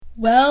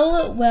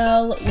Well,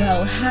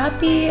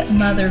 happy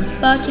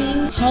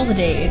motherfucking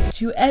holidays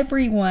to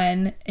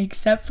everyone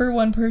except for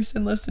one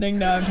person listening.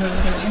 No, I'm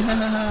totally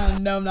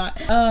kidding. No, I'm not.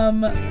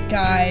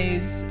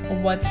 Guys,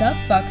 what's up,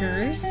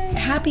 fuckers?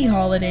 Happy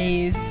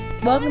holidays.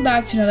 Welcome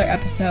back to another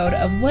episode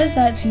of Was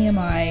That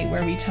TMI,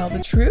 where we tell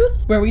the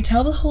truth, where we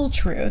tell the whole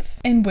truth,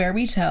 and where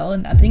we tell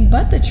nothing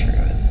but the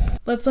truth.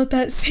 Let's let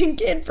that sink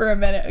in for a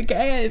minute,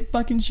 okay? I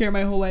fucking share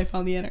my whole life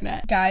on the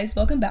internet. Guys,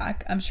 welcome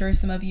back. I'm sure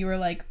some of you are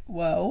like,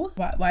 whoa,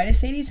 why does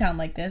Sadie sound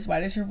like this? Why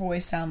does her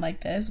voice sound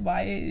like this?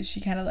 Why is she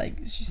kind of like,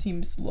 she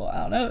seems a little, I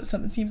don't know,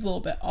 something seems a little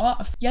bit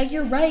off. Yeah,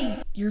 you're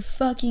right. You're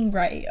fucking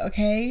right,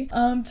 okay?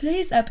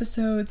 Today's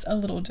episode's a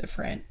little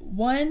different.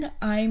 One,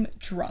 I'm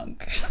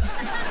drunk.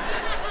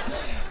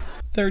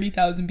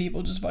 30,000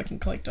 people just fucking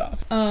clicked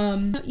off.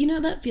 You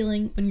know that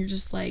feeling when you're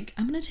just like,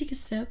 I'm gonna take a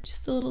sip,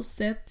 just a little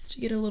sips to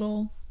get a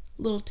little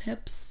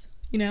tips,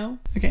 you know?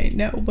 Okay,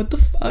 no, what the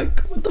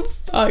fuck?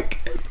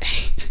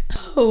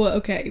 Oh,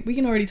 okay, we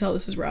can already tell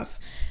this is rough.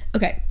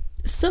 Okay,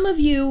 some of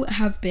you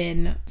have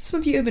been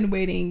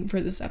waiting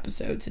for this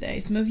episode today.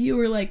 Some of you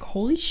are like,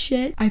 holy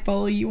shit, I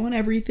follow you on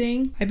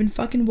everything. I've been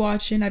fucking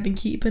watching, I've been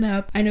keeping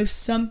up. I know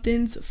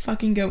something's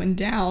fucking going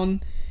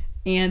down,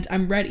 and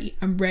I'm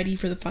ready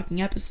for the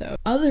fucking episode.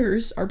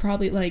 Others are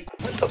probably like,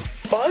 what the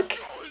fuck?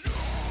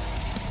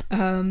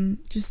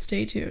 Just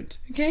stay tuned,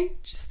 okay?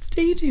 Just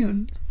stay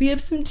tuned. We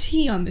have some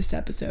tea on this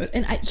episode,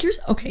 and here's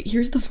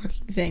the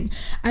fucking thing.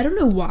 I don't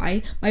know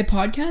why my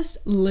podcast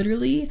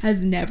literally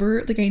has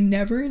never, I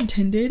never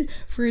intended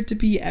for it to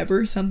be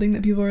ever something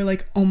that people are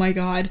like, oh my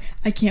god,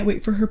 I can't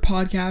wait for her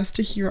podcast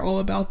to hear all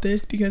about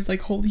this because,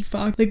 like, holy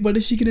fuck, like, what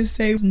is she gonna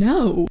say?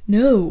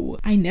 No,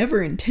 I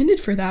never intended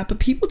for that, but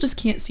people just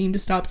can't seem to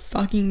stop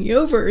fucking me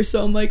over,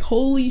 so I'm like,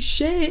 holy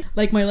shit,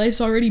 like, my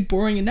life's already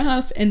boring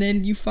enough, and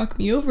then you fuck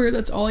me over,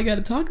 that's all I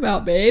gotta talk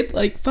about, babe,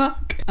 like, fuck.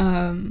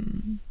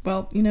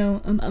 Well, you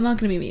know, I'm not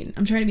gonna be mean.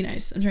 I'm trying to be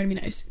nice.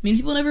 Mean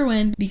people never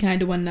win. Be kind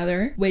to one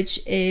another, which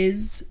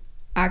is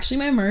actually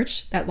my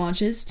merch that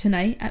launches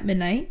tonight at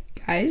midnight.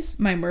 Guys,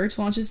 my merch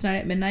launches tonight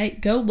at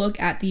midnight. Go look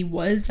at the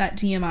Was That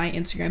TMI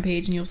Instagram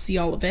page and you'll see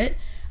all of it.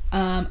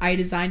 I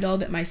designed all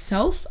of it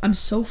myself. I'm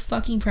so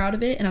fucking proud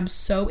of it, and I'm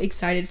so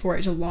excited for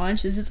it to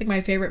launch. This is like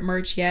my favorite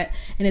merch yet,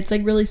 and it's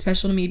like really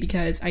special to me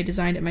because I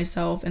designed it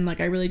myself, and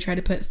like I really try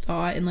to put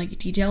thought and like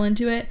detail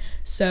into it.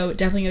 So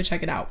definitely go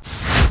check it out.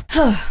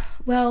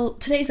 Well,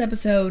 today's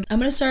episode, I'm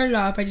gonna start it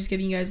off by just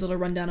giving you guys a little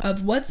rundown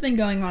of what's been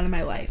going on in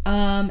my life.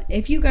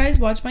 If you guys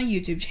watch my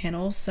YouTube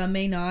channel, some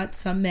may not,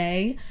 some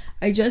may.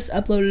 I just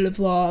uploaded a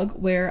vlog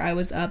where I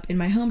was up in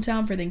my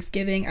hometown for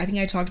Thanksgiving. I think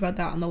I talked about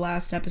that on the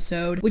last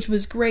episode, which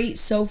was great,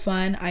 so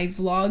fun. I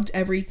vlogged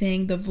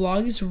everything. The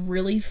vlog is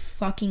really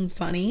fucking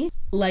funny.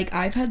 Like,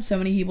 I've had so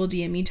many people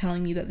DM me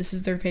telling me that this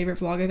is their favorite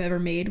vlog I've ever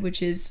made,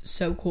 which is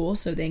so cool,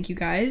 so thank you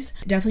guys.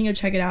 Definitely go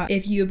check it out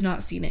if you have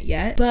not seen it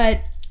yet.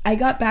 But I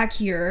got back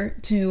here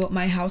to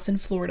my house in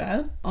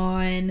Florida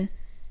on,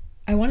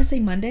 I want to say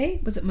Monday.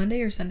 Was it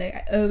Monday or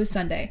Sunday? Oh, it was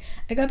Sunday.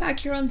 I got back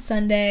here on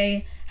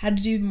Sunday, had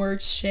to do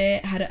merch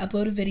shit, had to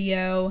upload a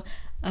video,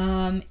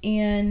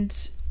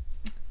 and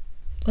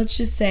let's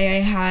just say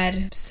I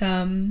had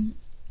some,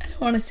 I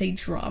don't want to say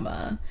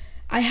drama.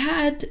 I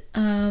had,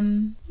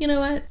 you know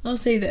what? I'll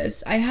say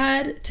this. I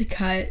had to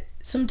cut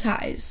some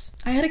ties.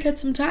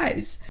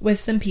 With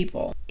some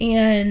people,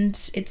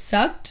 and it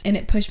sucked and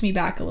it pushed me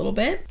back a little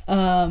bit.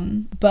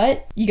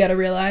 But you gotta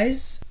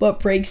realize what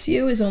breaks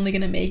you is only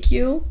gonna make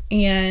you.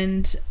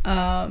 And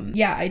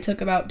yeah, I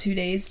took about 2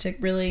 days to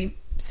really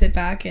sit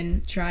back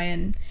and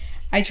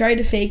I tried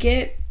to fake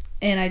it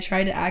and I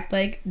tried to act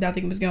like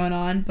nothing was going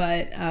on,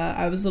 but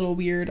I was a little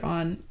weird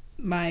on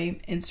my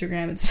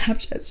Instagram and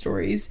Snapchat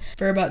stories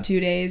for about 2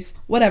 days.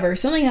 Whatever,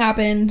 something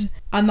happened.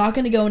 I'm not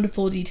going to go into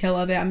full detail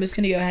of it. I'm just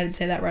going to go ahead and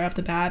say that right off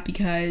the bat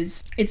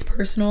because it's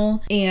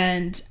personal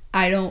and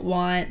I don't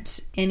want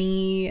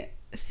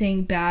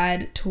anything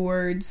bad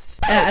towards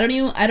I don't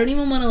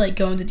even want to like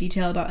go into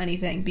detail about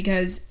anything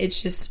because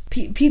it's just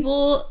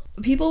people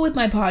with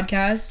my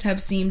podcast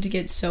have seemed to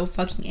get so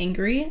fucking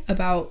angry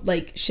about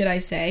like shit I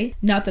say.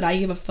 Not that I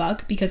give a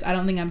fuck because I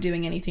don't think I'm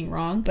doing anything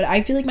wrong, but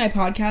I feel like my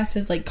podcast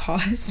has like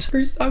caused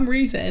for some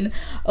reason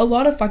a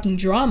lot of fucking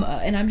drama,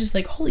 and I'm just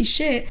like, holy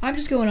shit, I'm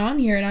just going on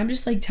here and I'm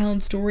just like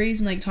telling stories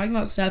and like talking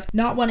about stuff,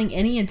 not wanting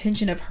any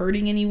intention of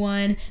hurting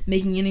anyone,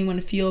 making anyone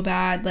feel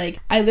bad. Like,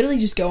 I literally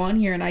just go on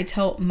here and I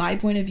tell my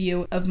point of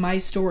view of my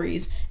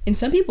stories, and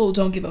some people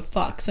don't give a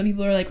fuck. Some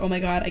people are like, oh my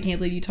god, I can't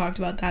believe you talked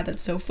about that,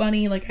 that's so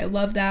funny, like I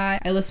love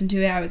that, I listened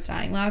to it, I was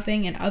dying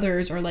laughing. And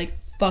others are like,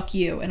 fuck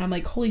you. And I'm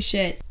like, holy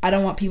shit, I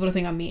don't want people to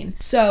think I'm mean.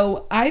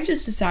 So I've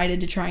just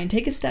decided to try and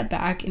take a step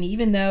back, and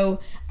even though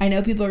I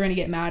know people are gonna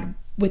get mad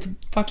with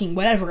fucking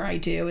whatever I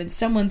do and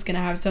someone's gonna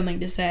have something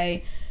to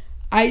say,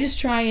 I just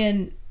try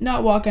and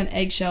not walk on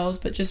eggshells,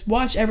 but just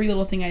watch every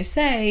little thing I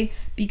say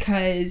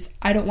because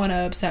I don't want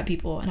to upset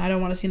people and I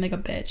don't want to seem like a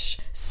bitch.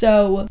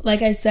 So,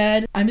 like I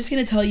said, I'm just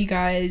going to tell you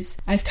guys,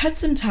 I've cut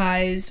some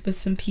ties with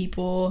some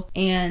people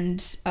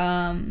and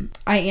I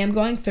am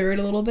going through it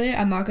a little bit.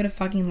 I'm not going to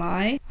fucking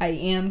lie. I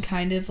am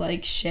kind of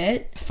like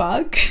shit.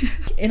 Fuck.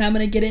 And I'm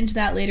going to get into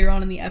that later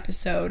on in the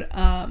episode.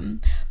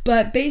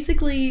 But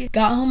basically,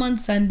 got home on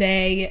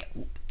Sunday,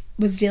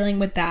 was dealing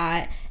with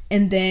that.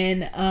 And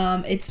then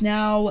it's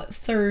now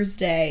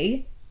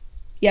Thursday.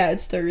 Yeah,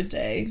 it's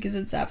Thursday because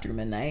it's after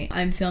midnight.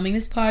 I'm filming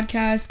this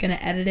podcast, gonna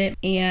edit it,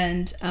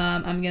 and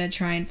I'm gonna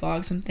try and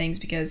vlog some things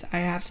because I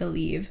have to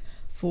leave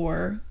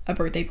for a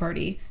birthday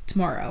party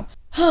tomorrow.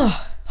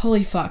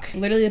 Holy fuck.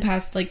 Literally the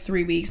past like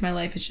 3 weeks, my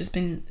life has just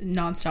been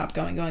nonstop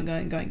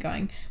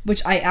going,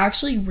 which I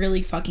actually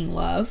really fucking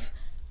love.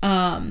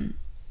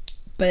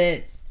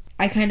 But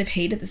I kind of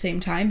hate at the same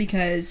time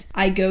because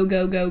I go,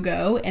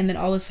 and then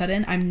all of a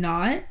sudden I'm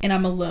not, and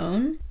I'm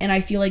alone, and I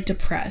feel like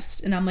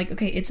depressed, and I'm like,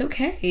 okay, it's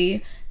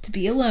okay to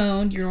be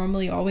alone. You're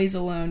normally always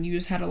alone. You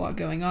just had a lot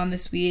going on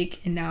this week,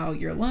 and now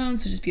you're alone,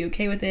 so just be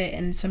okay with it.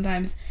 And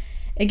sometimes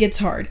it gets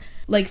hard.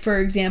 Like, for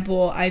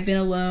example, I've been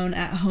alone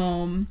at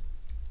home,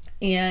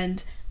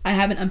 and I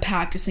haven't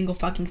unpacked a single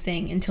fucking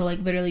thing until like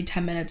literally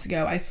 10 minutes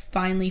ago. I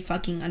finally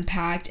fucking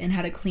unpacked and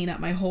had to clean up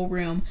my whole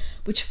room,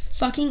 which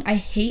fucking, I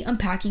hate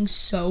unpacking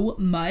so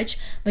much.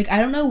 Like, I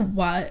don't know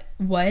what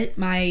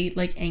my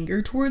like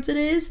anger towards it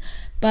is,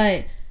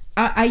 but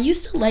I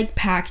used to like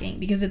packing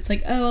because it's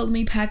like, oh, let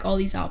me pack all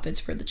these outfits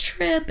for the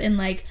trip, and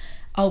like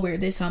I'll wear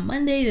this on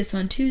Monday, this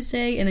on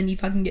Tuesday, and then you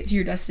fucking get to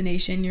your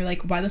destination, you're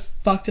like, why the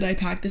fuck did I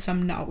pack this?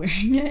 I'm not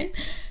wearing it.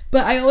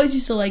 But I always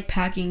used to like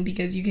packing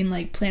because you can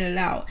like plan it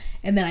out,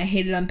 and then I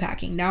hated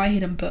unpacking. Now I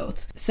hate them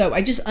both. So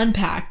I just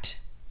unpacked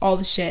all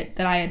the shit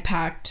that I had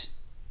packed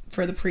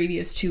for the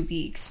previous 2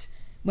 weeks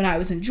when I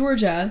was in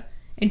Georgia,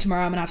 and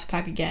tomorrow I'm gonna have to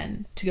pack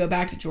again to go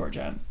back to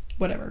Georgia.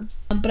 Whatever.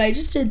 But I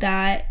just did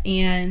that,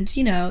 and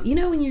you know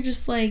when you're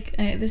just like,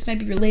 this might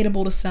be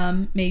relatable to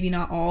some, maybe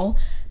not all,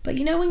 but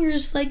you know when you're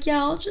just like,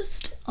 yeah,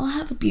 I'll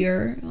have a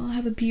beer, I'll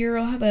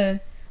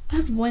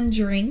have one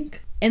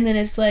drink. And then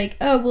it's like,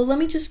 oh, well, let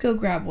me just go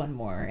grab one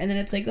more. And then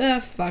it's like, oh,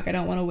 fuck, I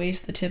don't want to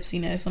waste the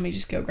tipsiness. Let me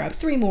just go grab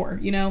 3 more,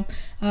 you know?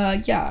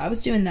 Yeah, I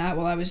was doing that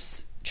while I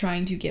was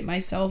trying to get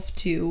myself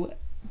to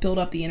build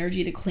up the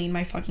energy to clean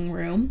my fucking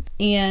room.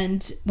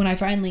 And when I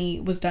finally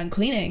was done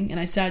cleaning and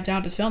I sat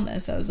down to film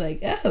this, I was like,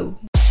 oh.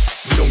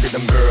 We don't get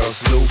them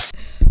girls loose.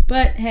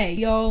 But hey,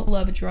 y'all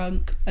love a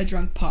drunk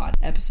pod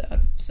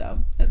episode,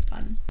 so that's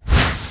fun.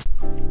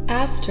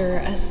 After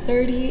a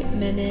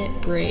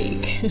 30-minute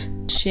break.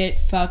 Shit,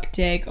 fuck,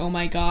 dick, oh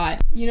my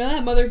god. You know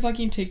that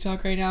motherfucking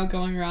TikTok right now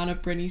going around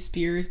of Britney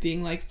Spears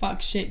being like,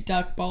 fuck, shit,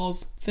 duck,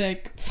 balls,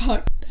 thick,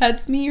 fuck.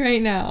 That's me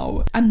right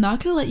now. I'm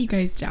not gonna let you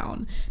guys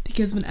down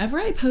because whenever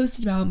I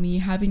post about me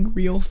having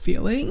real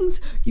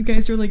feelings, you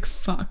guys are like,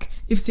 fuck.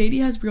 If Sadie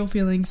has real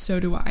feelings, so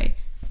do I.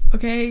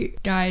 Okay,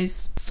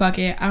 guys, fuck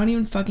it. I don't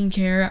even fucking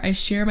care. I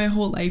share my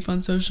whole life on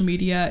social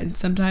media, and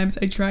sometimes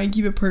I try and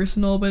keep it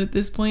personal, but at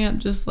this point, I'm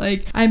just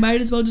like, I might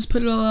as well just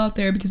put it all out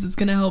there because it's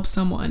gonna help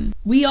someone.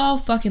 We all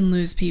fucking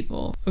lose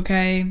people,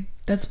 okay?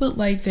 That's what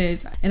life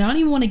is. And I don't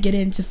even want to get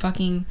into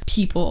fucking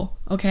people,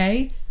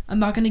 okay? I'm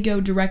not gonna go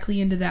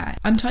directly into that.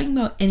 I'm talking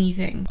about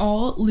anything.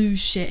 All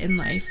lose shit in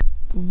life.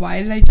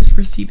 Why did I just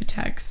receive a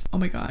text? Oh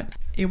my god,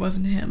 it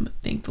wasn't him.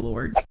 Thank the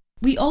Lord.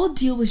 We all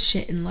deal with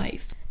shit in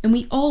life. And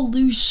we all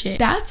lose shit.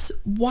 That's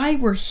why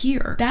we're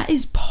here. That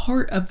is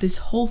part of this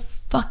whole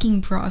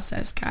fucking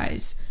process,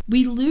 guys.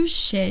 We lose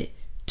shit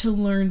to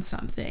learn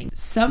something.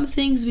 Some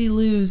things we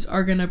lose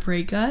are gonna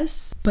break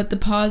us, but the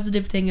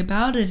positive thing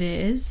about it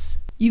is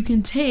you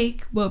can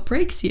take what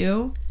breaks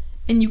you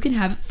and you can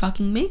have it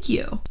fucking make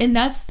you. And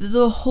that's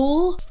the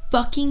whole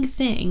fucking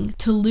thing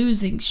to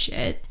losing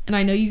shit. And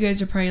I know you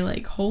guys are probably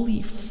like,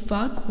 holy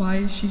fuck, why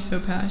is she so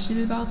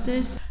passionate about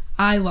this?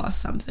 I lost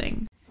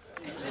something.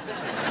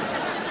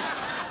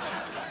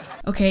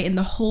 Okay, and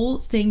the whole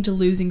thing to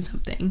losing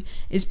something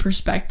is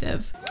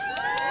perspective.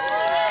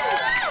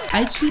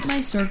 I keep my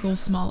circle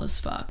small as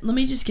fuck. Let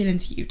me just get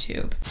into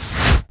YouTube.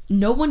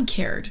 No one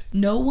cared.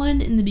 No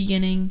one in the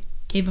beginning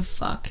gave a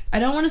fuck. I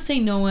don't want to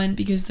say no one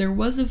because there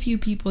was a few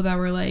people that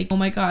were like, oh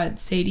my god,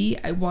 Sadie,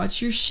 I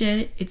watch your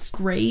shit. It's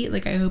great.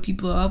 Like, I hope you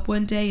blow up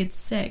one day. It's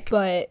sick.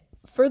 But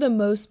for the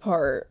most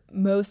part,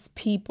 most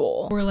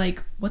people were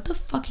like, what the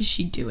fuck is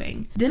she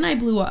doing? Then I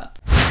blew up.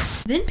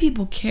 Then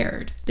people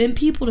cared. Then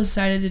people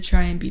decided to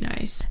try and be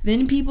nice.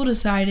 Then people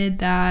decided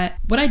that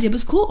what I did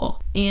was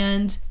cool.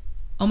 And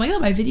oh my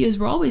god, my videos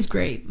were always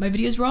great. My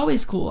videos were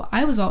always cool.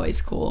 I was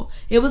always cool.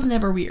 It was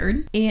never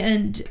weird.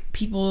 And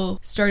people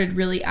started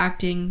really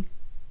acting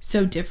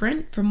so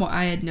different from what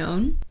I had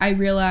known. I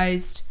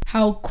realized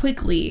how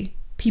quickly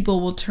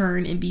people will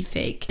turn and be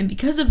fake. And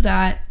because of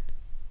that,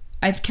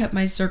 I've kept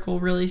my circle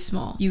really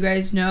small. You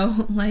guys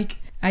know, like,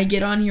 I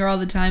get on here all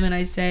the time and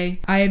I say,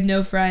 I have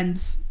no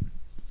friends.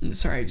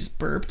 Sorry, I just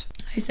burped.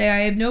 I say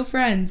I have no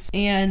friends.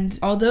 And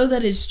although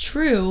that is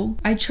true,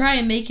 I try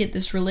and make it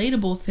this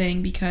relatable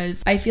thing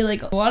because I feel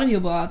like a lot of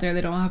people out there,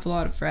 they don't have a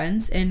lot of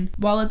friends. And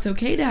while it's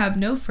okay to have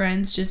no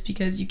friends just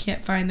because you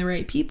can't find the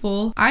right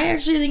people, I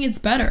actually think it's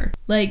better.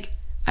 Like,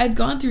 I've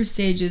gone through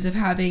stages of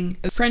having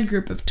a friend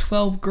group of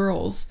 12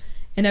 girls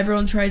and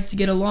everyone tries to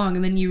get along,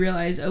 and then you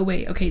realize, oh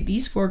wait, okay,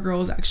 these 4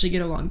 girls actually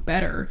get along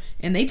better,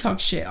 and they talk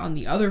shit on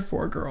the other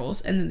 4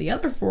 girls, and then the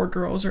other 4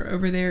 girls are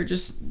over there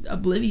just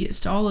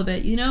oblivious to all of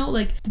it, you know?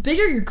 Like, the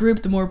bigger your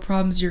group, the more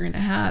problems you're gonna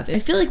have. I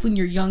feel like when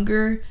you're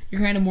younger, you're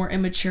kind of more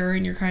immature,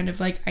 and you're kind of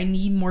like, I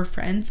need more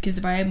friends, because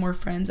if I have more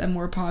friends, I'm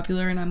more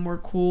popular, and I'm more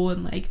cool,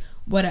 and like,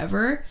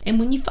 whatever. And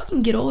when you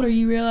fucking get older,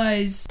 you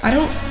realize, I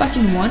don't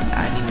fucking want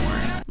that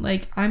anymore.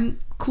 Like, I'm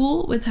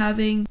cool with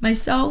having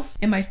myself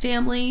and my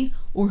family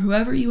or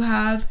whoever you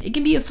have. It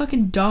can be a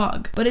fucking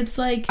dog, but it's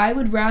like, I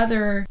would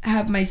rather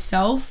have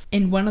myself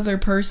and one other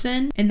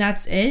person and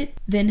that's it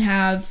than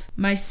have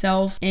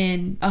myself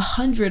and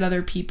 100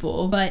 other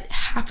people, but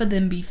half of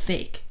them be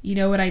fake. You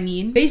know what I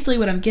mean? Basically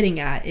what I'm getting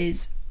at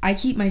is I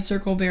keep my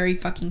circle very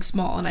fucking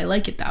small, and I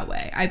like it that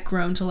way. I've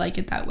grown to like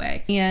it that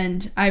way.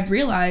 And I've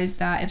realized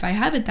that if I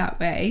have it that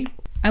way,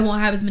 I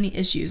won't have as many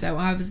issues. I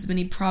won't have as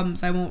many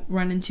problems. I won't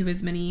run into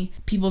as many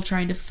people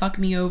trying to fuck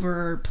me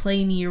over or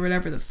play me or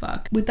whatever the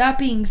fuck. With that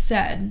being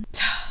said,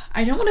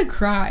 I don't want to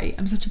cry.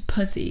 I'm such a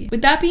pussy.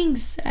 With that being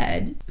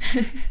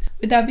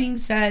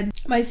said,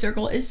 my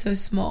circle is so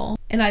small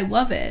and I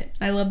love it.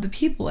 I love the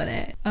people in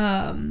it.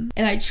 And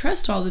I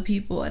trust all the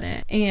people in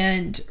it.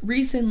 And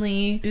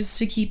recently, just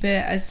to keep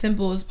it as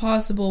simple as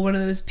possible, one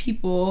of those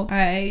people,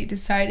 I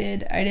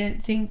decided I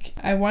didn't think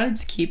I wanted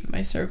to keep in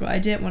my circle. I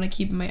didn't want to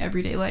keep in my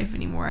everyday life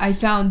anymore. I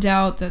found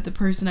out that the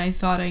person I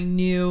thought I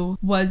knew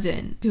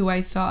wasn't who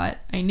I thought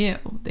I knew.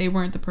 They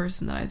weren't the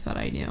person that I thought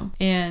I knew.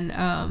 And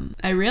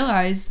I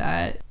realized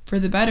that for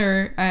the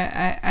better,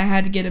 I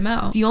had to get him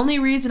out. The only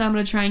reason I'm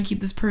going to try and keep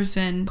this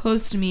person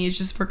close to me is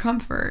just for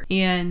comfort.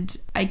 And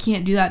I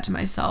can't do that to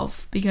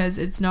myself because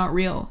it's not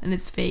real and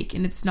it's fake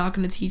and it's not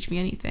going to teach me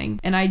anything.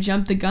 And I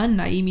jumped the gun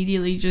and I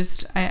immediately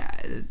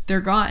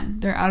they're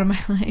gone. They're out of my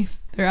life.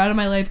 They're out of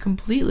my life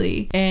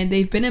completely. And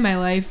they've been in my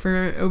life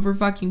for over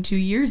fucking 2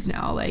 years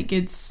now. Like,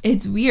 it's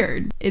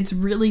weird. It's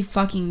really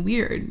fucking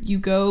weird. You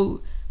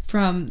go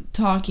from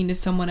talking to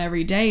someone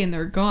every day and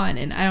they're gone,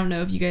 and I don't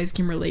know if you guys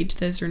can relate to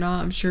this or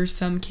not. I'm sure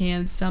some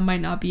can, some might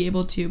not be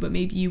able to, but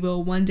maybe you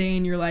will one day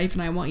in your life,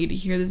 and I want you to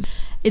hear this.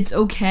 It's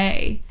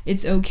okay,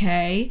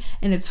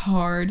 and it's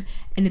hard,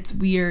 and it's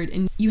weird,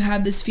 and you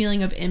have this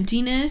feeling of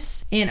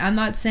emptiness. And I'm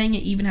not saying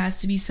it even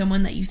has to be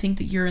someone that you think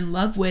that you're in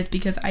love with,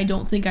 because I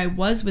don't think I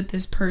was with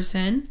this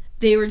person.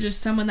 They were just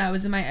someone that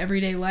was in my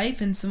everyday life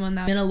and someone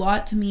that meant a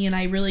lot to me, and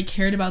I really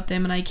cared about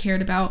them, and I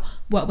cared about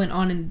what went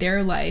on in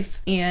their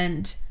life.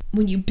 And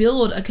when you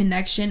build a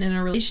connection and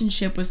a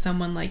relationship with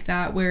someone like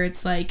that, where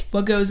it's like,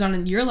 what goes on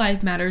in your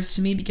life matters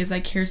to me because I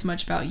care so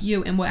much about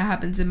you, and what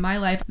happens in my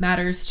life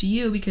matters to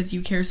you because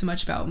you care so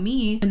much about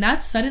me, when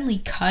that's suddenly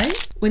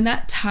cut, when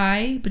that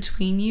tie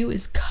between you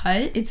is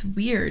cut, it's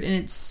weird and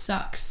it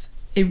sucks.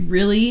 It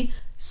really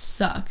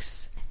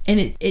sucks.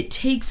 And it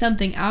takes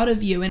something out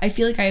of you. And I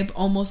feel like I've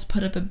almost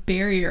put up a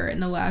barrier in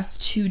the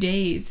last 2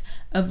 days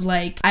of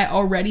like, I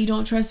already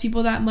don't trust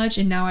people that much,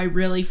 and now I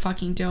really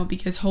fucking don't,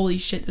 because holy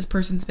shit, this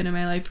person's been in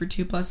my life for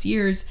 2+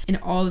 years, and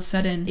all of a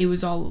sudden it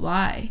was all a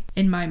lie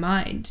in my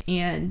mind,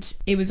 and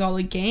it was all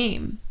a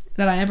game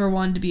that I never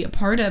wanted to be a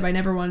part of. I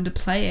never wanted to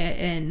play it,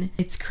 and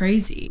it's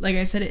crazy. Like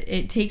I said,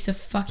 it takes a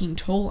fucking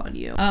toll on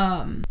you.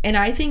 And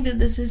I think that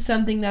this is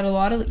something that a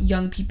lot of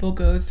young people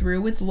go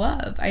through with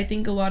love. I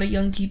think a lot of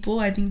young people,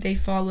 I think they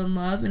fall in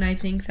love, and I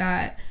think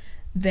that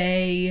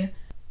they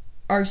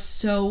are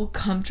so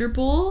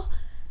comfortable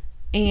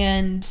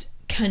and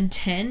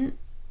content.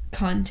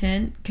 I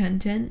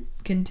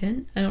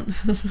don't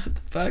know what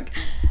the fuck.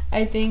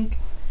 I think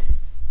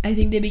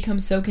they become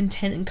so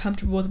content and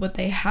comfortable with what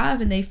they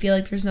have, and they feel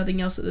like there's nothing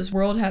else that this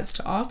world has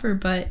to offer.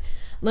 But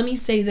let me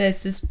say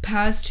this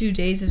past 2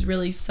 days has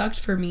really sucked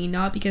for me,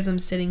 not because I'm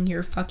sitting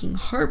here fucking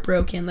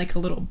heartbroken like a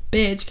little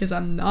bitch, because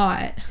I'm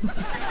not.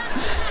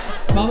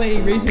 Mama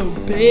ain't raised no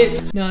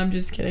bitch. No, I'm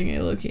just kidding. I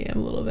low-key am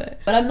a little bit.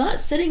 But I'm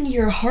not sitting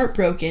here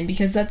heartbroken,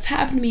 because that's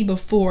happened to me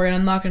before and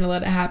I'm not going to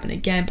let it happen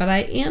again. But I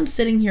am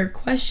sitting here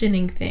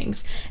questioning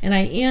things, and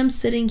I am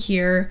sitting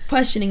here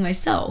questioning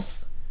myself.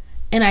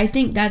 And I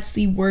think that's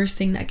the worst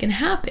thing that can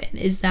happen,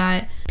 is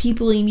that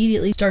people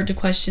immediately start to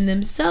question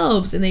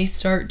themselves, and they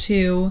start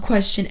to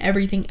question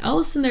everything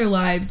else in their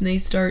lives, and they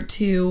start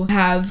to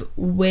have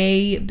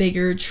way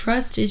bigger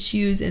trust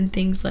issues and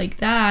things like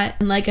that.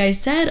 And like I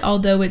said,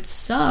 although it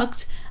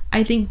sucked,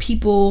 I think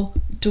people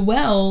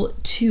dwell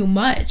too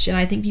much, and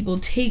I think people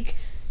take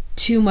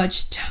too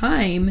much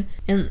time.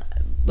 And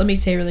let me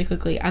say really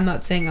quickly, I'm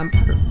not saying I'm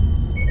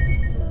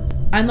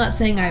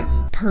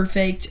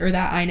perfect or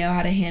that I know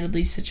how to handle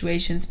these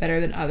situations better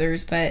than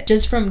others, but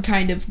just from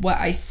kind of what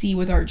I see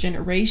with our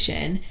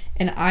generation,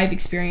 and I've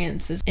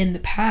experienced this in the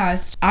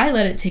past, I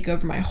let it take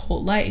over my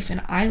whole life,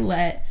 and I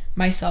let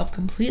myself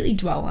completely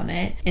dwell on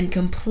it and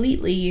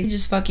completely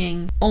just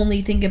fucking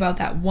only think about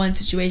that one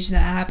situation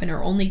that happened,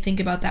 or only think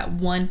about that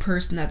one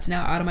person that's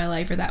now out of my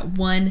life, or that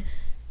one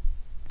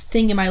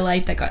thing in my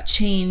life that got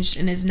changed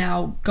and is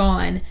now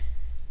gone.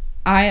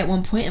 At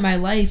one point in my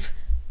life,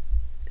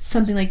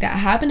 something like that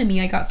happened to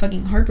me. I got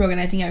fucking heartbroken.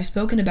 I think I've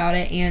spoken about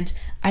it, and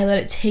I let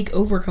it take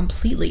over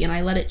completely, and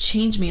I let it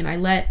change me, and I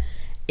let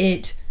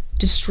it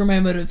destroy my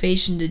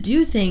motivation to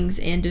do things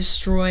and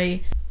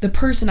destroy the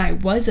person I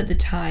was at the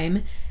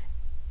time.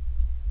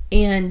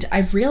 And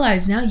I've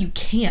realized now you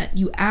can't.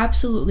 You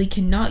absolutely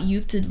cannot. You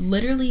have to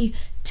literally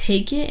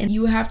take it, and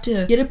you have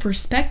to get a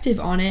perspective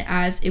on it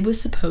as it was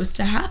supposed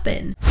to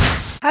happen.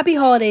 Happy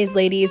holidays,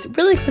 ladies.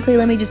 Really quickly,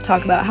 let me just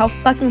talk about how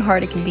fucking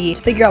hard it can be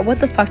to figure out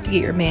what the fuck to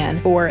get your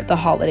man for the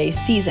holiday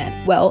season.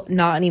 Well,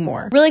 not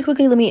anymore. Really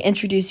quickly, let me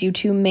introduce you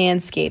to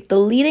Manscaped, the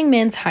leading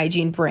men's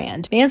hygiene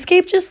brand.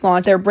 Manscaped just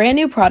launched their brand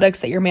new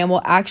products that your man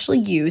will actually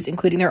use,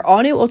 including their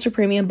all-new ultra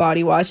premium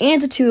body wash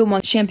and a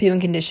 2-in-1 shampoo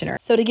and conditioner.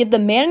 So to give the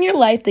man in your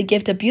life the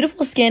gift of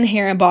beautiful skin,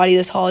 hair, and body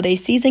this holiday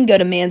season, go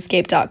to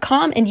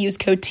manscaped.com and use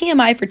code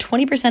TMI for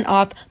 20%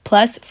 off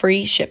plus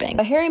free shipping.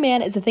 A hairy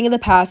man is a thing of the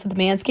past with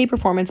the Manscaped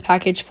Performance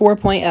Package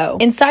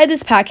 4.0. Inside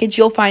this package,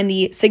 you'll find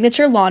the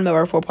Signature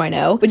Lawnmower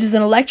 4.0, which is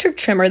an electric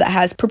trimmer that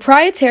has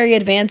proprietary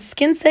advanced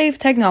skin-safe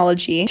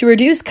technology to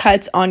reduce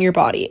cuts on your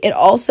body. It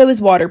also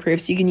is waterproof,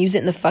 so you can use it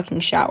in the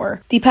fucking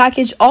shower. The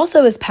package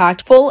also is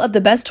packed full of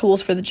the best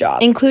tools for the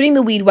job, including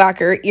the Weed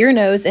Whacker, ear,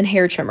 nose, and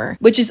hair trimmer,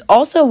 which is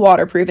also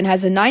waterproof and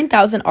has a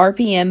 9,000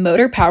 RPM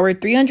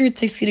motor-powered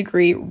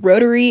 360-degree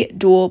rotary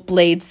dual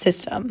blade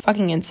system.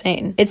 Fucking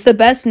insane. It's the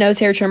best nose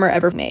hair trimmer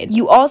ever made.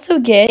 You also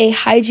get a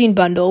hygiene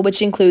bundle,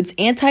 which includes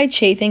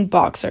anti-chafing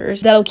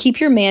boxers that'll keep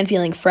your man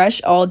feeling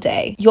fresh all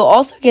day. You'll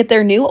also get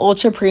their new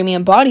ultra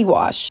premium body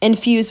wash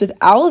infused with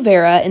aloe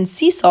vera and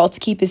sea salt to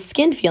keep his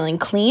skin feeling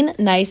clean,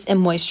 nice, and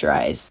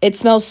moisturized. It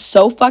smells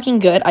so fucking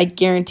good. I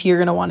guarantee you're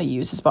gonna want to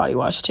use this body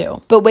wash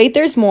too. But wait,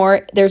 there's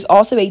more. There's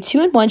also a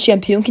 2-in-1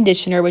 shampoo and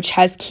conditioner, which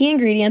has key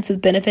ingredients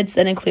with benefits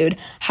that include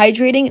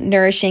hydrating,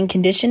 nourishing,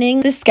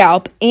 conditioning the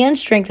scalp, and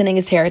strengthening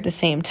his hair at the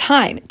same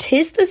time.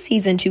 'Tis the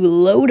season to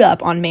load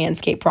up on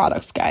Manscaped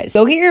products, guys.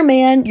 Go get your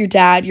man, your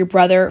dad, your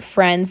brother,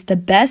 friends, the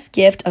best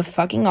gift of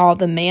fucking all,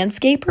 the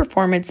Manscaped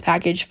Performance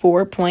Package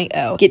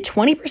 4.0. Get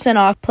 20%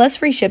 off plus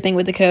free shipping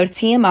with the code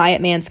TMI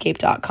at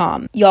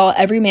manscaped.com. Y'all,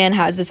 every man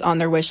has this on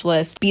their wish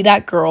list. Be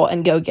that girl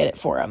and go get it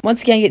for them.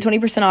 Once again, get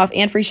 20% off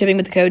and free shipping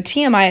with the code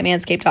TMI at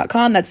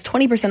manscaped.com. That's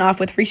 20% off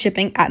with free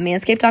shipping at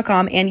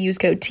manscaped.com and use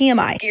code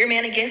TMI. Get your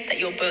man a gift that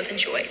you'll both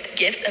enjoy. The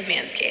gift of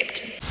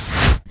Manscaped.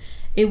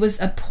 It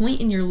was a point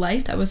in your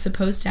life that was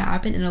supposed to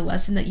happen, and a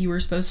lesson that you were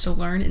supposed to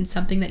learn, and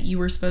something that you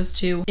were supposed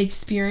to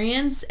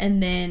experience,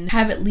 and then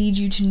have it lead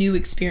you to new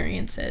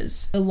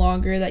experiences. The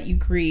longer that you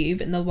grieve,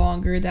 and the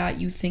longer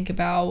that you think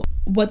about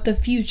what the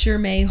future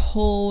may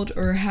hold,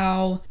 or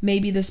how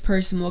maybe this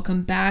person will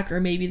come back, or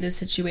maybe this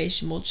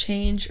situation will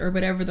change, or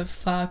whatever the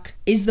fuck,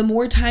 is the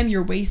more time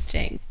you're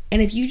wasting.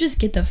 And if you just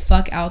get the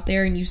fuck out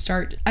there and you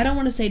start, I don't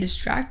want to say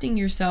distracting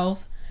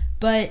yourself,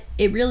 but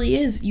it really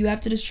is. You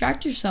have to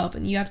distract yourself,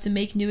 and you have to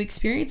make new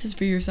experiences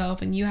for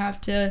yourself, and you have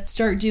to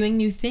start doing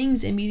new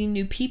things and meeting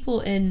new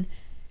people and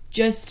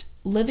just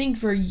living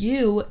for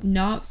you,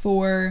 not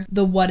for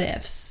the what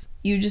ifs.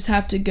 You just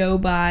have to go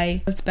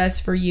by what's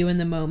best for you in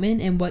the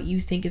moment and what you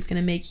think is going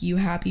to make you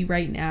happy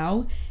right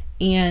now,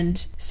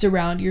 and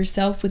surround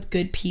yourself with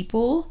good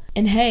people.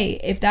 And hey,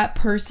 if that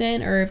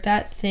person or if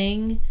that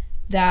thing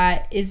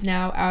that is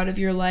now out of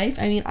your life,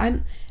 I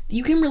mean,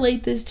 you can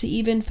relate this to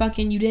even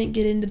fucking you didn't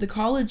get into the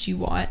college you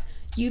want.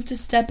 You have to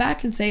step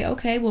back and say,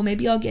 okay, well,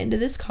 maybe I'll get into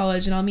this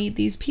college and I'll meet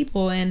these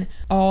people and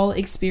I'll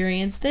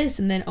experience this.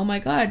 And then, oh my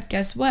God,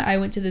 guess what? I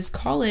went to this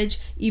college,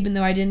 even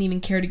though I didn't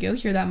even care to go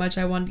here that much.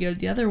 I wanted to go to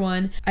the other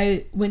one.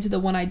 I went to the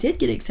one I did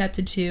get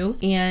accepted to.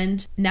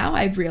 And now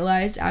I've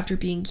realized after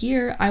being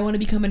here, I want to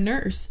become a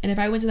nurse. And if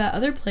I went to that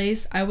other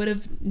place, I would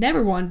have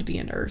never wanted to be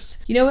a nurse.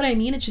 You know what I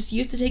mean? It's just,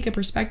 you have to take a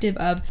perspective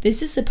of,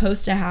 this is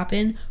supposed to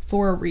happen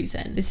for a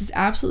reason. This is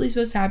absolutely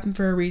supposed to happen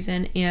for a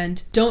reason.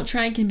 And don't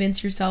try and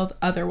convince yourself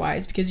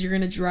otherwise, because you're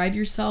going to drive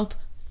yourself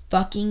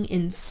fucking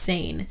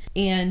insane.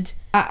 And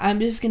I'm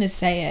just going to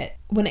say it.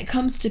 When it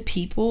comes to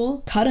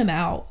people, cut them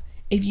out.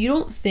 If you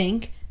don't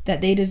think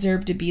that they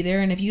deserve to be there,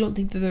 and if you don't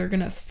think that they're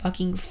going to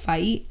fucking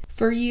fight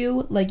for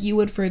you like you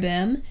would for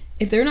them,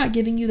 if they're not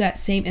giving you that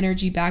same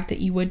energy back that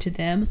you would to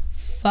them,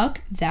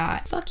 fuck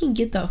that. Fucking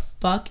get the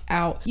fuck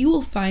out. You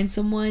will find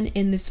someone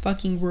in this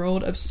fucking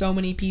world of so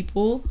many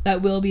people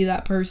that will be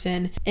that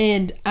person.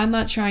 And I'm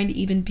not trying to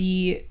even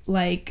be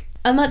like,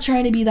 I'm not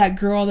trying to be that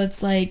girl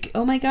that's like,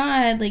 oh my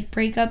God, like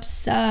breakups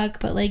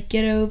suck, but like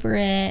get over it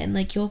and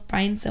like you'll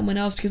find someone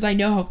else, because I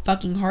know how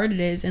fucking hard it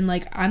is. And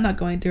like, I'm not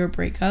going through a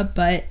breakup,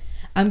 but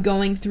I'm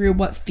going through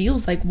what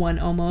feels like one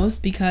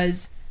almost,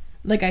 because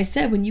like I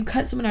said, when you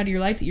cut someone out of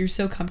your life that you're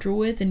so comfortable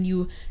with and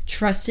you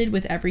trusted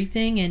with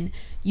everything and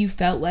you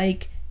felt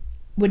like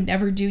would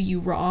never do you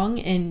wrong,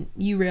 and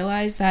you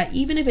realize that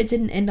even if it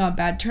didn't end on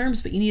bad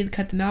terms, but you need to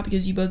cut them out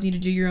because you both need to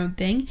do your own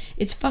thing,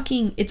 it's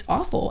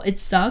awful. It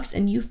sucks,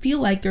 and you feel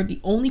like they're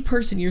the only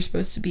person you're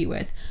supposed to be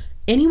with.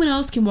 Anyone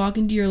else can walk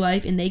into your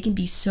life and they can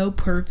be so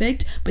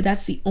perfect, but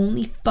that's the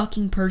only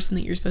fucking person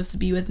that you're supposed to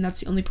be with, and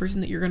that's the only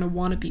person that you're going to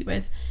want to be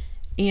with.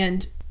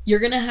 And you're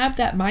going to have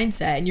that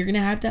mindset, and you're going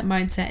to have that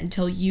mindset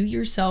until you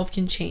yourself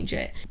can change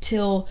it.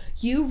 Till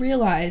you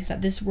realize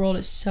that this world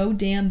is so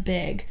damn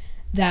big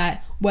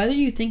that whether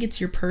you think it's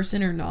your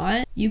person or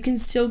not, you can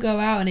still go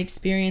out and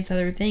experience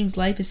other things.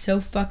 Life is so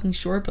fucking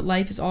short, but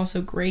life is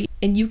also great,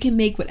 and you can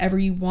make whatever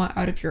you want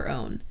out of your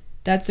own.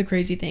 That's the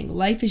crazy thing.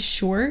 Life is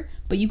short,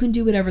 but you can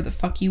do whatever the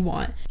fuck you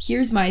want.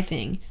 Here's my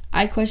thing.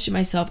 I question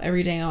myself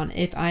every day on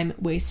if I'm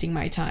wasting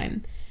my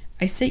time.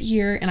 I sit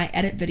here and I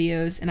edit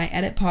videos and I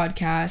edit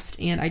podcasts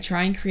and I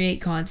try and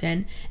create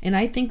content, and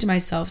I think to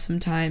myself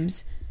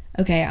sometimes,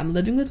 okay, I'm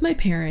living with my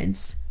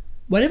parents.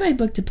 What if I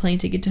booked a plane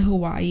ticket to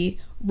Hawaii,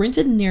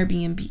 rented an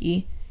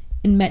Airbnb,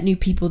 and met new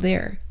people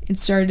there and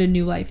started a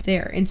new life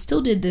there and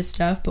still did this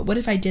stuff, but what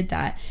if I did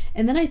that?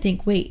 And then I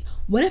think, wait,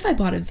 what if I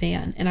bought a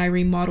van and I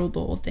remodeled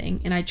the whole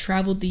thing and I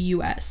traveled the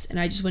US and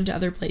I just went to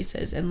other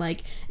places and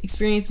like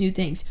experienced new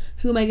things?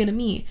 Who am I going to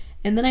meet?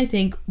 And then I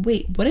think,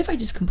 wait, what if I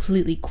just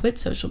completely quit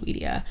social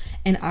media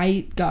and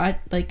I got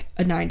like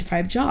a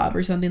 9-to-5 job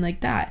or something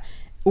like that?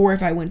 Or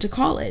if I went to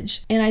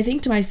college? And I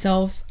think to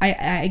myself,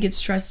 I get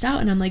stressed out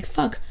and I'm like,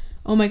 fuck,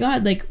 oh my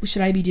God, like,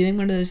 should I be doing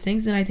one of those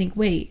things? Then I think,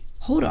 wait,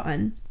 hold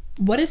on.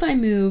 What if I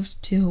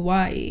moved to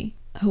Hawaii?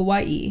 I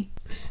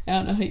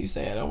don't know how you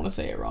say it. I don't want to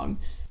say it wrong.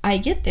 I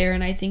get there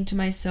and I think to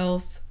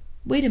myself,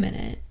 wait a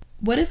minute.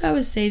 What if I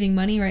was saving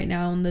money right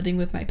now and living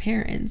with my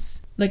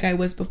parents like I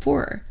was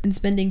before and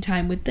spending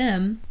time with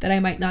them that I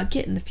might not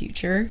get in the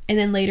future? And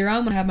then later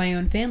on when I have my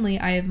own family,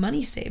 I have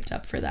money saved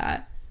up for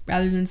that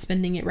rather than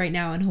spending it right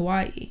now in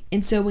Hawaii.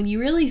 And so when you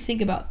really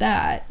think about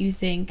that, you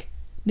think,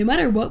 no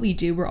matter what we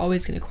do, we're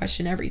always going to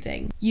question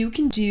everything. You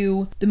can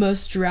do the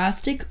most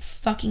drastic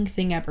fucking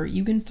thing ever.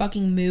 You can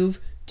fucking move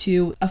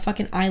to a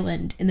fucking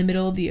island in the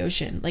middle of the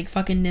ocean, like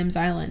fucking Nim's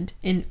Island,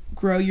 and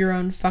grow your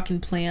own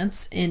fucking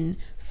plants and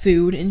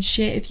food and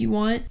shit if you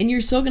want. And you're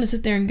still going to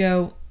sit there and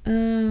go,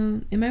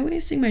 am I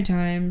wasting my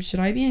time? Should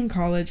I be in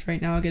college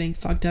right now getting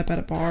fucked up at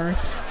a bar?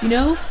 You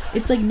know,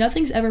 it's like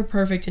nothing's ever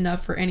perfect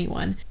enough for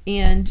anyone.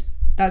 And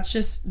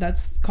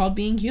that's called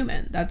being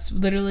human. That's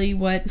literally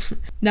what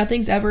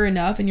nothing's ever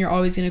enough, and you're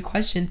always going to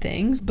question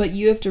things. But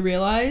you have to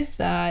realize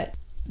that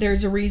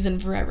there's a reason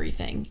for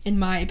everything, in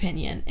my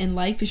opinion. And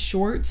life is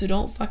short, so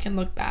don't fucking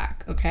look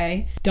back,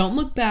 okay? Don't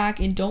look back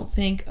and don't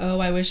think, oh,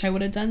 I wish I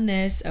would have done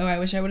this. Oh, I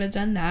wish I would have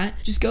done that.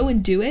 Just go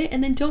and do it,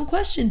 and then don't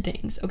question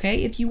things,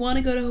 okay? If you want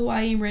to go to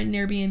Hawaii and rent an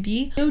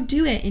Airbnb, go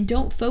do it, and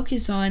don't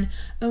focus on,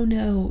 oh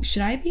no,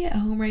 should I be at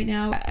home right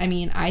now? I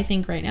mean, I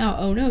think right now,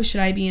 oh no,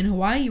 should I be in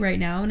Hawaii right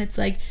now? And it's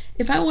like,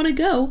 if I want to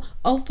go,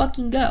 I'll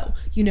fucking go.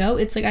 You know,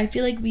 it's like, I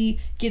feel like we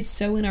get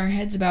so in our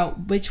heads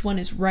about which one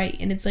is right.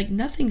 And it's like,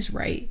 nothing's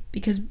right,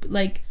 because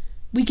like,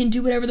 we can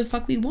do whatever the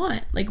fuck we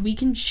want. Like, we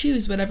can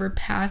choose whatever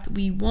path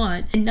we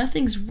want, and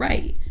nothing's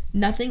right.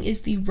 Nothing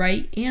is the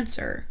right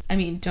answer. I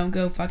mean, don't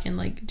go fucking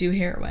like do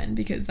heroin,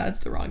 because that's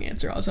the wrong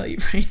answer, I'll tell you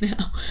right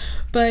now.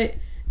 But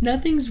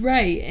nothing's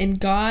right. And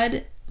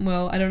God,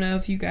 well, I don't know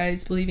if you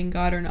guys believe in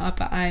God or not,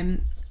 but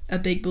I'm a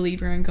big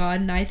believer in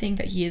God, and I think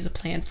that he has a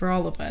plan for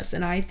all of us.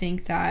 And I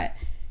think that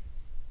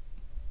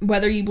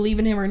whether you believe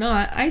in him or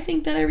not, I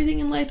think that everything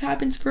in life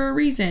happens for a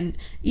reason,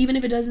 even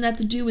if it doesn't have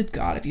to do with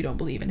God if you don't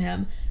believe in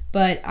him.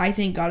 But I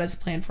think God has a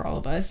plan for all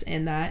of us,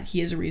 and that he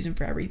has a reason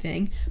for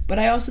everything. But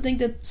I also think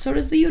that so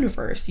does the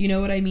universe, you know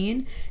what I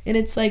mean? And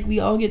it's like, we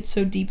all get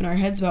so deep in our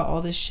heads about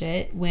all this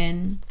shit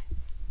when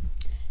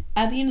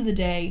at the end of the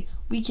day,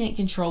 we can't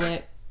control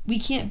it. We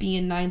can't be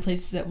in 9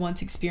 places at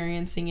once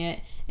experiencing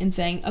it and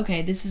saying,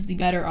 okay, this is the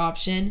better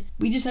option.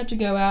 We just have to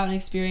go out and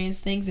experience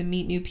things and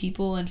meet new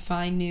people and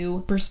find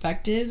new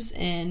perspectives,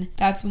 and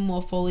that's when we'll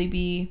fully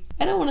be,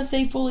 I don't want to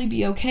say fully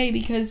be okay,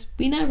 because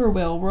we never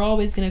will. We're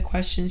always going to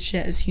question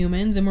shit as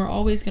humans, and we're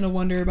always going to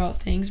wonder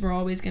about things. We're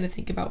always going to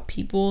think about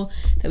people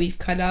that we've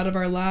cut out of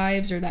our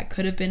lives, or that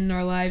could have been in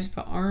our lives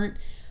but aren't,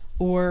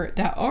 or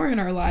that are in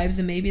our lives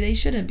and maybe they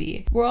shouldn't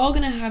be. We're all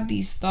going to have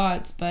these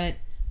thoughts, but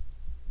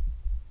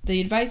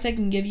the advice I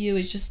can give you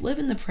is just live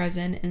in the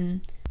present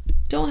and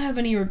don't have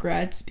any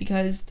regrets,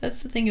 because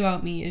that's the thing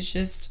about me, is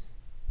just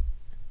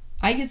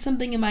I get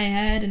something in my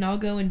head and I'll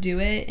go and do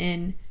it,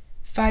 and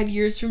 5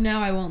 years from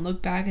now I won't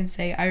look back and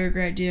say I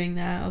regret doing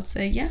that. I'll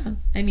say, yeah,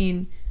 I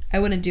mean, I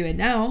wouldn't do it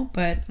now,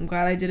 but I'm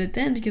glad I did it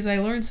then because I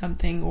learned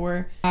something,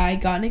 or I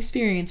got an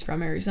experience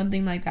from it, or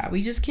something like that.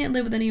 We just can't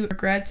live with any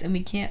regrets, and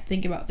we can't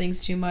think about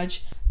things too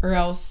much, or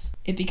else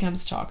it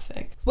becomes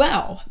toxic.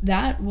 Wow,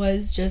 that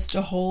was just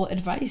a whole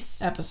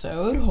advice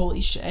episode. Holy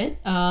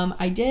shit.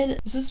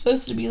 This was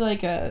supposed to be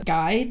like a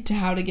guide to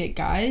how to get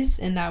guys,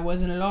 and that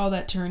wasn't at all.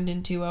 That turned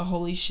into a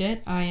holy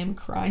shit, I am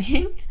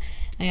crying.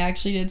 I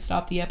actually did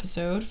stop the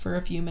episode for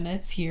a few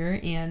minutes here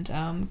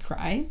and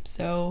cry.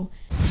 So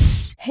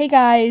Hey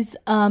guys,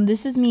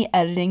 this is me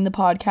editing the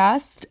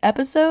podcast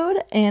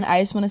episode, and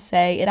I just want to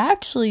say it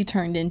actually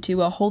turned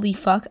into a holy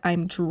fuck,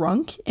 I'm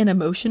drunk and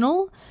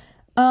emotional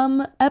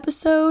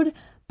episode,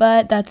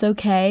 but that's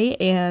okay,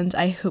 and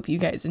I hope you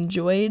guys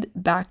enjoyed.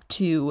 Back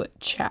to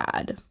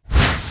Chad.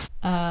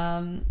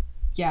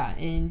 Yeah,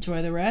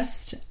 enjoy the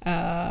rest.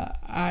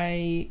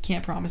 I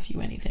can't promise you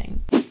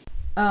anything.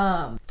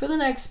 For the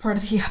next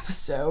part of the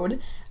episode,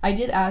 I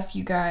did ask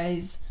you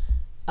guys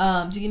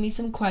to give me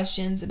some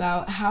questions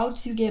about how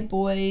to get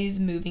boys,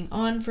 moving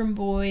on from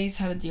boys,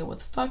 how to deal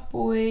with fuck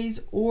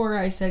boys, or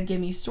I said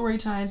give me story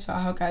times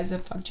about how guys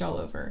have fucked y'all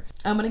over.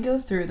 I'm gonna go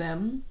through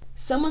them.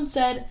 Someone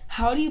said,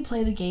 how do you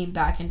play the game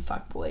back in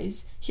fuck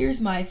boys?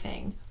 Here's my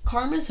thing.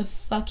 Karma's a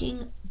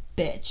fucking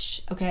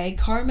bitch, okay?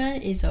 Karma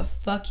is a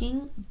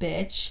fucking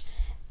bitch,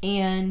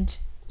 and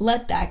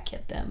let that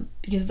get them,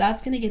 because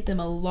that's gonna get them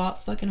a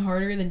lot fucking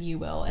harder than you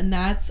will. And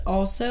that's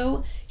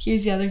also,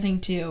 here's the other thing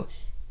too,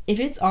 if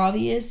it's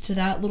obvious to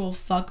that little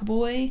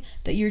fuckboy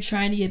that you're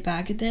trying to get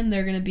back at them,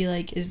 they're gonna be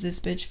like, is this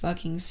bitch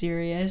fucking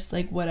serious?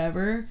 Like,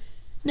 whatever.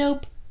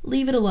 Nope.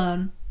 Leave it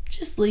alone.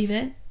 Just leave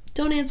it.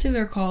 Don't answer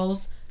their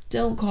calls.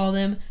 Don't call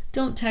them.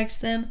 Don't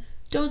text them.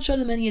 Don't show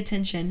them any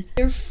attention.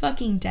 They're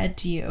fucking dead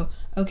to you,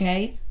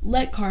 okay?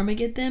 Let karma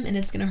get them, and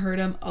it's gonna hurt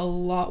them a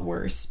lot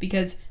worse,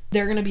 because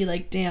they're gonna be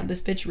like, damn,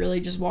 this bitch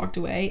really just walked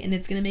away, and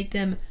it's gonna make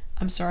them,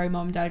 I'm sorry,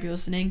 mom and dad, if you're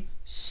listening,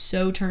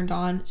 so turned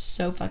on,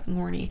 so fucking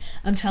horny.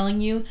 I'm telling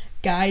you,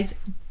 guys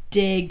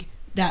dig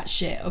that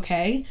shit,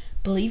 okay?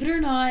 Believe it or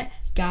not,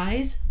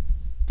 guys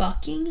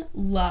fucking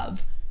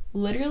love.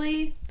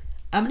 Literally,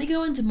 I'm gonna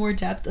go into more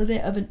depth of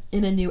it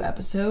in a new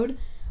episode,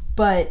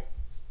 but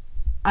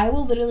I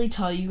will literally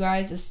tell you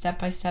guys a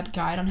step-by-step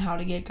guide on how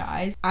to get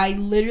guys. I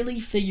literally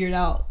figured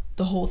out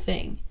the whole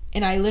thing.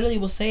 And I literally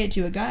will say it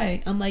to a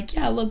guy. I'm like,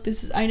 yeah, look,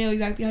 I know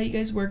exactly how you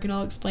guys work, and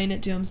I'll explain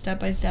it to them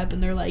step by step.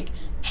 And they're like,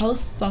 how the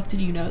fuck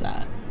did you know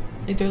that?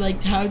 Like, they're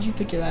like, how did you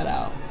figure that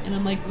out? And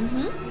I'm like,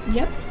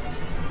 yep.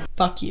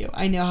 Fuck you.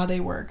 I know how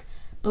they work.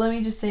 But let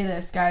me just say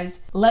this,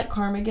 guys. Let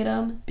karma get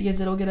them, because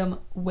it'll get them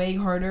way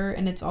harder.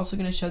 And it's also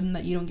going to show them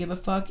that you don't give a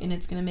fuck. And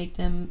it's going to make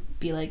them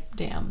be like,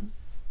 damn,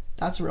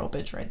 that's a real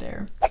bitch right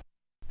there.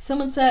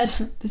 Someone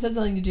said, this has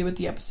nothing to do with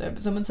the episode,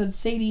 but someone said,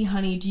 Sadie,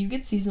 honey, do you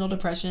get seasonal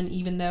depression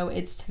even though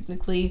it's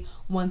technically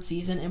one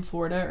season in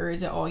Florida, or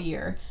is it all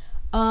year?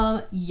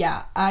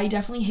 Yeah, I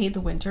definitely hate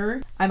the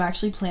winter. I'm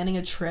actually planning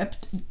a trip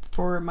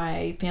for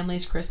my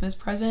family's Christmas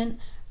present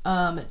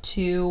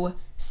to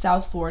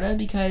South Florida,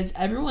 because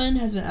everyone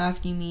has been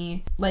asking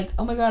me, like,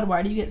 oh my god,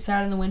 why do you get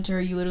sad in the winter?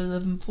 You literally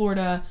live in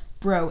Florida.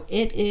 Bro,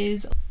 it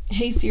is...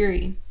 Hey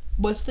Siri,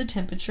 what's the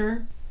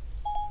temperature?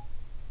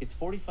 It's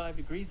 45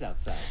 degrees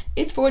outside.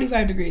 It's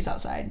 45 degrees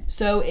outside,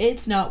 so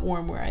it's not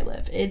warm where I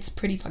live. It's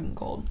pretty fucking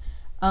cold.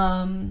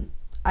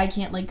 I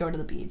can't, like, go to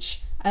the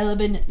beach. I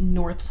live in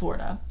North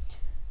Florida.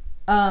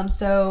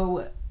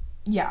 So,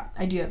 yeah,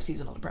 I do have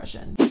seasonal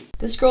depression.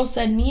 This girl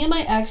said, me and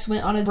my ex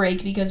went on a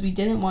break because we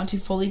didn't want to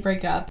fully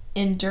break up,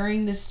 and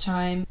during this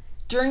time,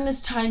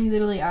 he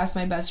literally asked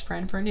my best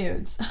friend for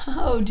nudes.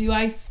 Oh, do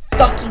I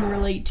fucking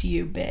relate to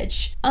you,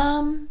 bitch.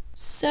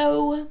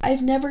 So,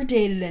 I've never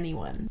dated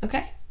anyone,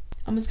 okay?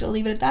 I'm just gonna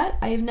leave it at that.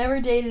 I have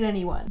never dated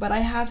anyone, but I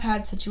have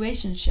had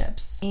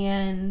situationships.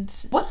 And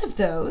one of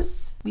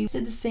those, we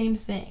did the same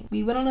thing.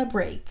 We went on a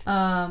break.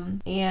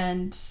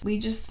 And we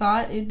just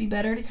thought it'd be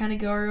better to kind of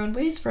go our own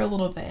ways for a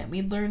little bit.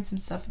 We'd learn some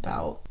stuff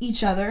about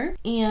each other,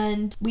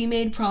 and we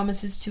made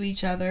promises to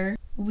each other.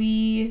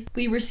 We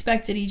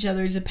respected each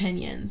other's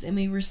opinions, and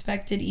we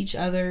respected each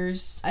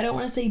other's, I don't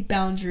want to say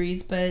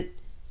boundaries, but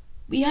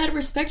we had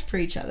respect for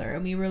each other,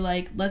 and we were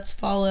like, let's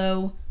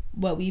follow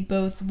what we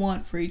both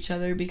want for each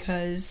other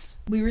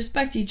because we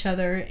respect each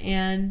other.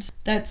 And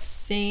that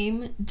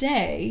same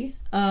day,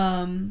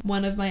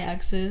 one of my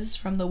exes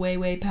from the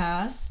way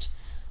past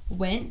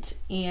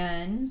went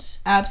and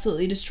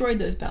absolutely destroyed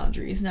those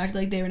boundaries and acted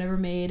like they were never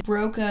made,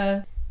 broke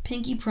a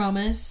pinky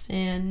promise,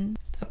 and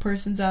that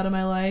person's out of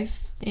my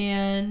life.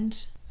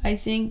 And I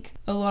think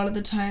a lot of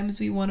the times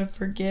we want to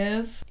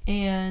forgive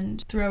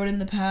and throw it in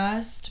the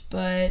past,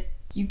 but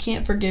you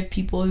can't forgive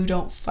people who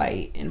don't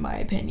fight, in my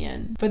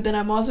opinion. But then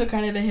I'm also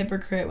kind of a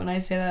hypocrite when I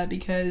say that,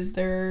 because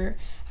there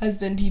has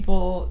been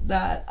people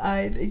that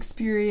I've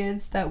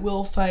experienced that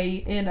will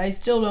fight, and I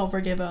still don't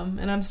forgive them.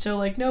 And I'm still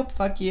like, nope,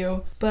 fuck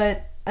you.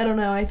 But I don't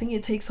know, I think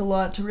it takes a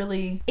lot to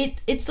really...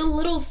 It's the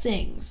little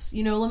things,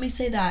 let me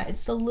say that.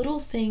 It's the little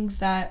things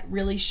that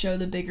really show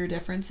the bigger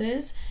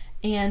differences.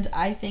 And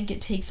I think it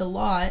takes a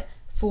lot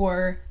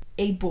for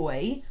a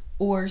boy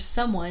or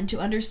someone to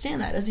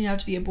understand that. It doesn't even have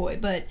to be a boy.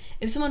 But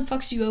if someone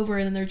fucks you over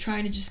and then they're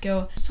trying to just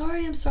go,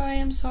 I'm sorry,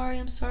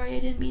 I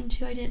didn't mean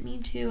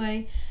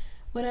to,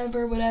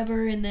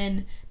 whatever, and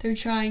then they're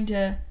trying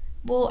to,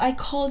 well, I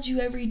called you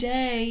every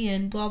day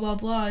and blah, blah,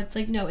 blah. It's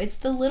like, no, it's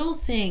the little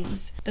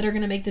things that are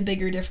going to make the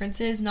bigger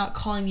differences, not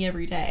calling me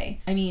every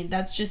day. I mean,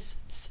 that's just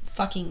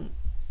fucking...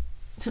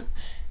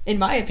 in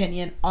my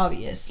opinion,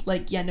 obvious.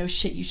 Like, yeah, no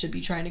shit, you should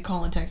be trying to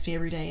call and text me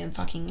every day and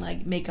fucking,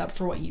 like, make up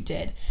for what you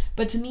did.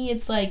 But to me,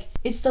 it's like,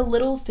 it's the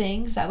little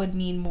things that would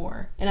mean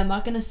more. And I'm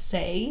not gonna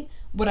say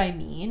what I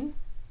mean,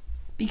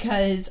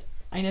 because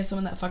I know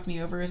someone that fucked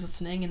me over is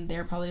listening, and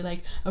they're probably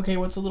like, okay,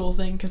 what's a little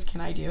thing, because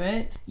can I do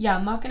it? Yeah,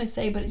 I'm not gonna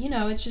say, but, you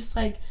know, it's just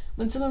like,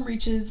 when someone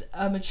reaches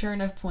a mature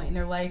enough point in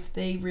their life,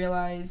 they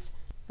realize,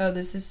 oh,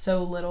 this is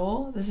so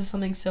little, this is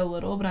something so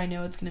little, but I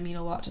know it's gonna mean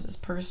a lot to this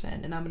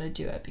person, and I'm gonna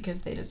do it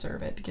because they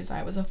deserve it, because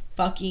I was a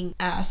fucking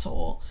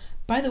asshole.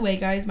 By the way,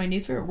 guys, my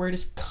new favorite word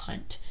is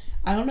cunt.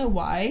 I don't know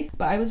why,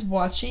 but I was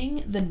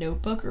watching The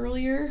Notebook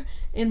earlier,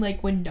 and,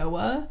 like, when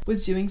Noah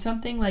was doing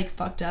something, like,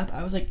 fucked up,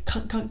 I was like,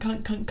 cunt, cunt,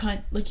 cunt, cunt,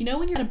 cunt. Like, you know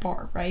when you're at a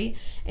bar, right?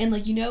 And,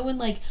 like, you know when,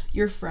 like,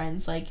 your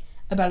friend's, like,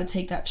 about to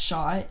take that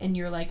shot, and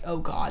you're like, oh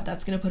god,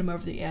 that's gonna put him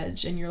over the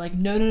edge, and you're like,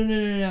 no.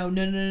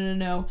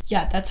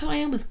 Yeah, that's how I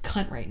am with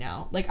cunt right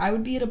now. Like, I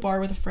would be at a bar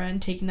with a friend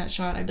taking that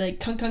shot, and I'd be like,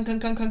 cunt, cunt,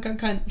 cunt, cunt, cunt, cunt,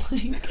 cunt.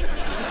 Like,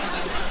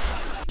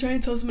 trying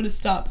to tell someone to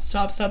stop.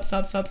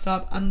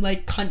 I'm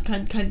like,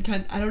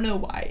 cunt. I don't know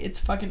why.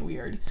 It's fucking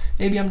weird.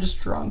 Maybe I'm just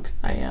drunk.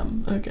 I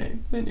am. Okay.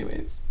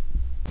 Anyways.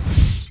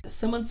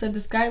 Someone said,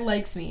 this guy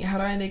likes me. How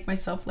do I make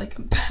myself like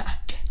him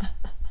back?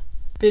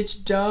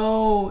 Bitch,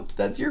 don't.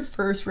 That's your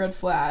first red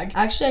flag.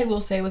 Actually, I will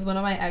say with one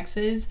of my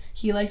exes,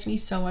 he liked me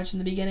so much in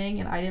the beginning,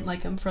 and I didn't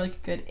like him for like a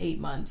good 8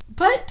 months.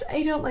 But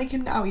I don't like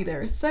him now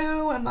either,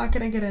 so I'm not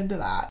gonna get into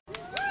that.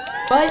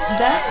 But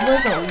that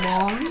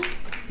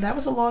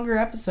was a longer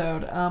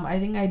episode. I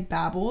think I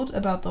babbled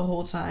about the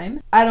whole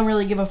time. I don't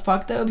really give a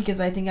fuck though, because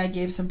I think I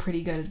gave some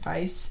pretty good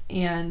advice,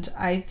 and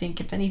I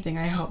think if anything,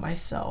 I helped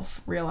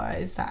myself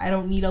realize that I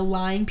don't need a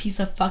lying piece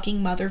of fucking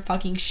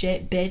motherfucking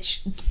shit,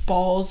 bitch,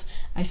 balls.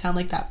 I sound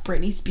like that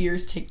Britney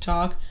Spears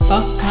TikTok.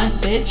 Fuck, cunt,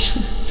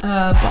 bitch.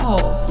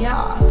 Balls,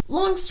 yeah.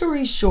 Long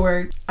story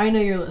short, I know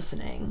you're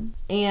listening,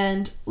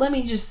 and let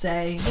me just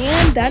say,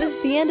 and that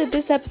is the end of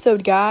this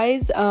episode,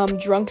 guys.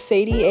 Drunk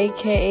Sadie,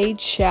 aka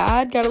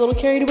Chad, got a little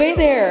carried away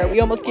there.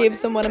 We almost gave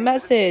someone a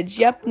message.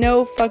 Yep,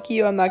 no, fuck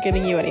you, I'm not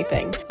giving you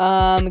anything.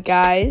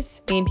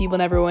 Guys, mean people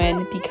never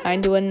win. Be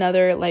kind to one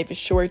another. Life is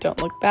short,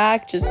 don't look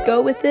back. Just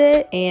go with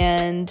it,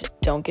 and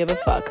don't give a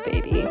fuck,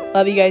 baby.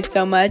 Love you guys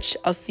so much.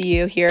 I'll see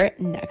you here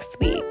next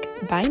week.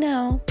 Bye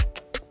now.